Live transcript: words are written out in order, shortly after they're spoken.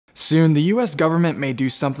Soon, the US government may do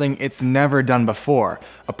something it's never done before: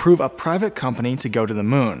 approve a private company to go to the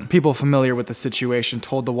moon. People familiar with the situation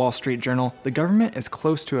told the Wall Street Journal the government is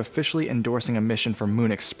close to officially endorsing a mission for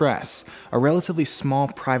Moon Express, a relatively small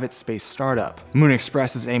private space startup. Moon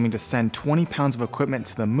Express is aiming to send 20 pounds of equipment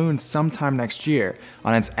to the moon sometime next year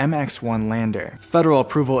on its MX-1 lander. Federal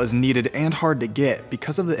approval is needed and hard to get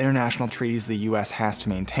because of the international treaties the US has to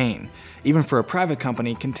maintain. Even for a private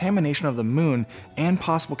company, contamination of the moon and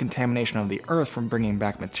possible contamination of the Earth from bringing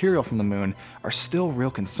back material from the moon are still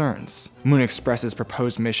real concerns. Moon Express's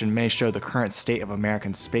proposed mission may show the current state of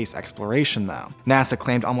American space exploration, though. NASA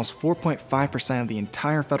claimed almost 4.5% of the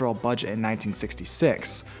entire federal budget in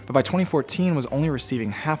 1966, but by 2014 was only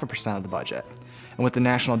receiving 0.5% of the budget. And with the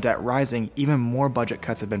national debt rising, even more budget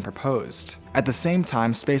cuts have been proposed. At the same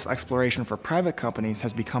time, space exploration for private companies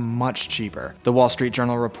has become much cheaper. The Wall Street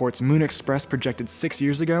Journal reports Moon Express projected 6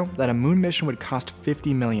 years ago that a moon mission would cost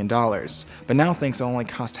 $50 million, but now thinks it'll only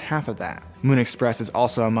cost half of that. Moon Express is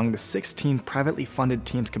also among the 16 privately funded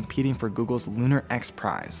teams competing for Google's Lunar X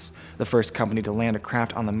Prize. The first company to land a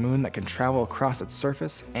craft on the moon that can travel across its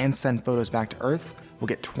surface and send photos back to Earth will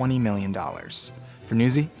get $20 million. For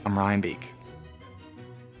Newsy, I'm Ryan Beek.